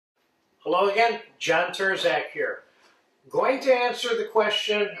Hello again, John Terzak here. Going to answer the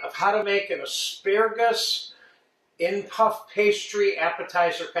question of how to make an asparagus in puff pastry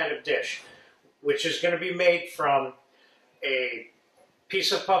appetizer kind of dish, which is going to be made from a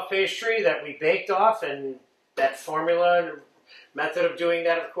piece of puff pastry that we baked off, and that formula and method of doing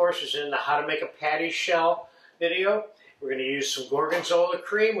that, of course, is in the How to Make a Patty Shell video. We're going to use some gorgonzola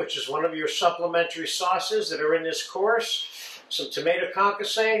cream, which is one of your supplementary sauces that are in this course, some tomato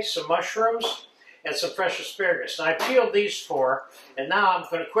concasse, some mushrooms, and some fresh asparagus. Now, I peeled these four, and now I'm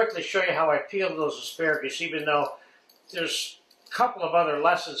going to quickly show you how I peeled those asparagus, even though there's a couple of other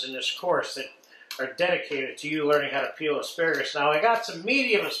lessons in this course that are dedicated to you learning how to peel asparagus. Now, I got some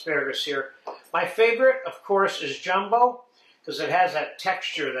medium asparagus here. My favorite, of course, is jumbo, because it has that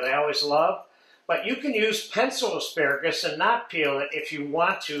texture that I always love. But you can use pencil asparagus and not peel it if you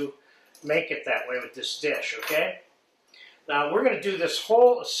want to make it that way with this dish, okay? Now, we're going to do this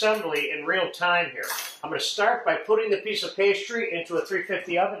whole assembly in real time here. I'm going to start by putting the piece of pastry into a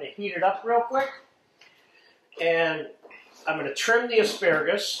 350 oven and heat it up real quick. And I'm going to trim the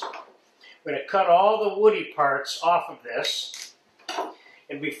asparagus. I'm going to cut all the woody parts off of this.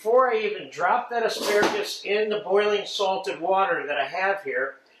 And before I even drop that asparagus in the boiling salted water that I have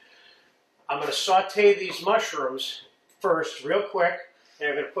here, I'm going to saute these mushrooms first real quick. And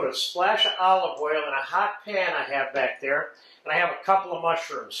I'm going to put a splash of olive oil in a hot pan I have back there. And I have a couple of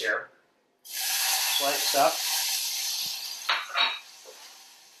mushrooms here, sliced up.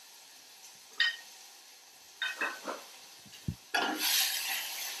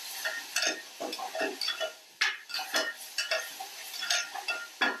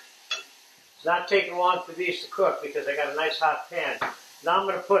 It's not taking long for these to cook because I got a nice hot pan. Now I'm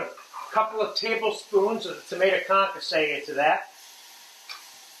going to put a couple of tablespoons of the tomato concasse into that.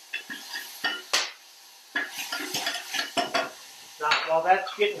 Now, while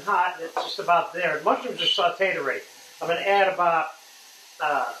that's getting hot, it's just about there. The mushrooms are sauteed already. I'm going to add about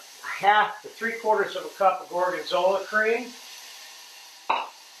half to 3/4 of a cup of gorgonzola cream.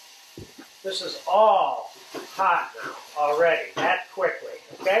 This is all hot now already, that quickly,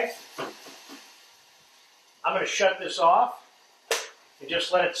 okay? I'm going to shut this off and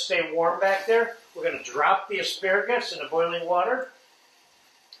just let it stay warm back there. We're going to drop the asparagus in the boiling water,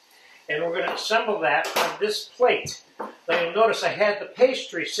 and we're going to assemble that on this plate. Now you'll notice I had the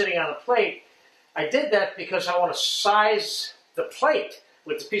pastry sitting on the plate. I did that because I want to size the plate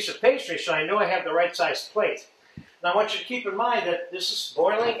with the piece of pastry so I know I have the right size plate. Now I want you to keep in mind that this is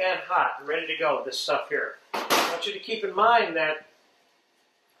boiling and hot and ready to go, this stuff here. I want you to keep in mind that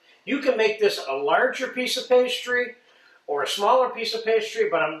you can make this a larger piece of pastry or a smaller piece of pastry,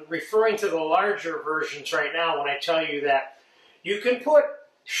 but I'm referring to the larger versions right now when I tell you that you can put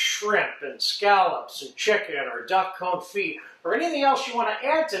shrimp and scallops and chicken or duck confit or anything else you want to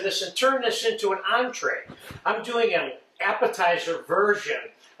add to this and turn this into an entree. I'm doing an appetizer version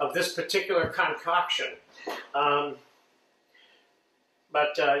of this particular concoction. You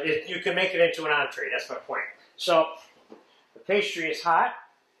can make it into an entree, that's my point. So the pastry is hot.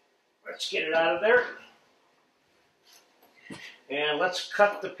 Let's get it out of there. And let's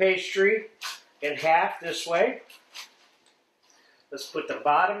cut the pastry in half this way. Let's put the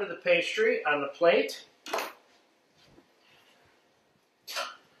bottom of the pastry on the plate.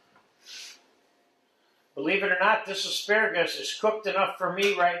 Believe it or not, this asparagus is cooked enough for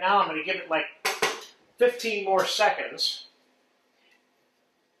me right now. I'm going to give it like 15 more seconds.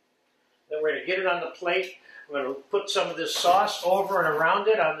 Then we're going to get it on the plate. I'm going to put some of this sauce over and around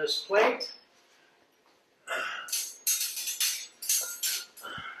it on this plate.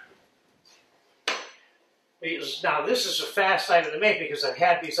 Now, this is a fast item to make because I've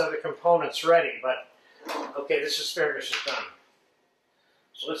had these other components ready, but okay, this asparagus is done.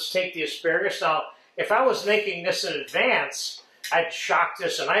 So let's take the asparagus. Now, if I was making this in advance, I'd shock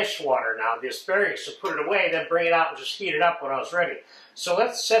this in ice water now, the asparagus, and put it away, then bring it out and just heat it up when I was ready. So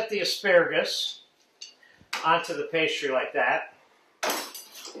let's set the asparagus onto the pastry like that.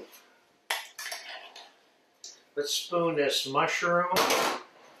 Let's spoon this mushroom.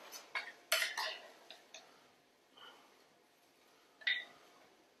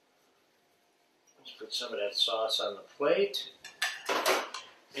 Put some of that sauce on the plate.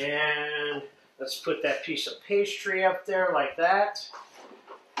 And let's put that piece of pastry up there like that.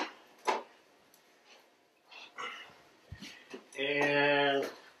 And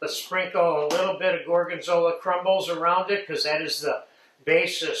let's sprinkle a little bit of gorgonzola crumbles around it because that is the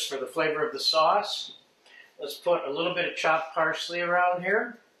basis for the flavor of the sauce. Let's put a little bit of chopped parsley around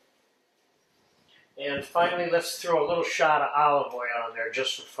here. And finally, let's throw a little shot of olive oil on there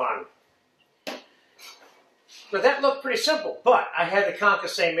just for fun. Now that looked pretty simple, but I had the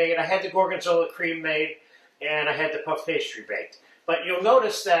concasse made, I had the gorgonzola cream made, and I had the puff pastry baked. But you'll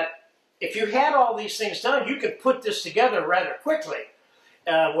notice that if you had all these things done, you could put this together rather quickly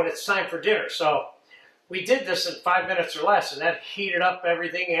when it's time for dinner. So we did this in 5 minutes or less, and that heated up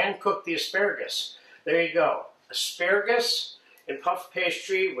everything and cooked the asparagus. There you go. Asparagus and puff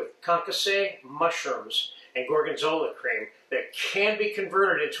pastry with concasse, mushrooms, and gorgonzola cream that can be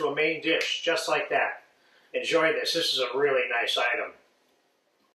converted into a main dish just like that. Enjoy this. This is a really nice item.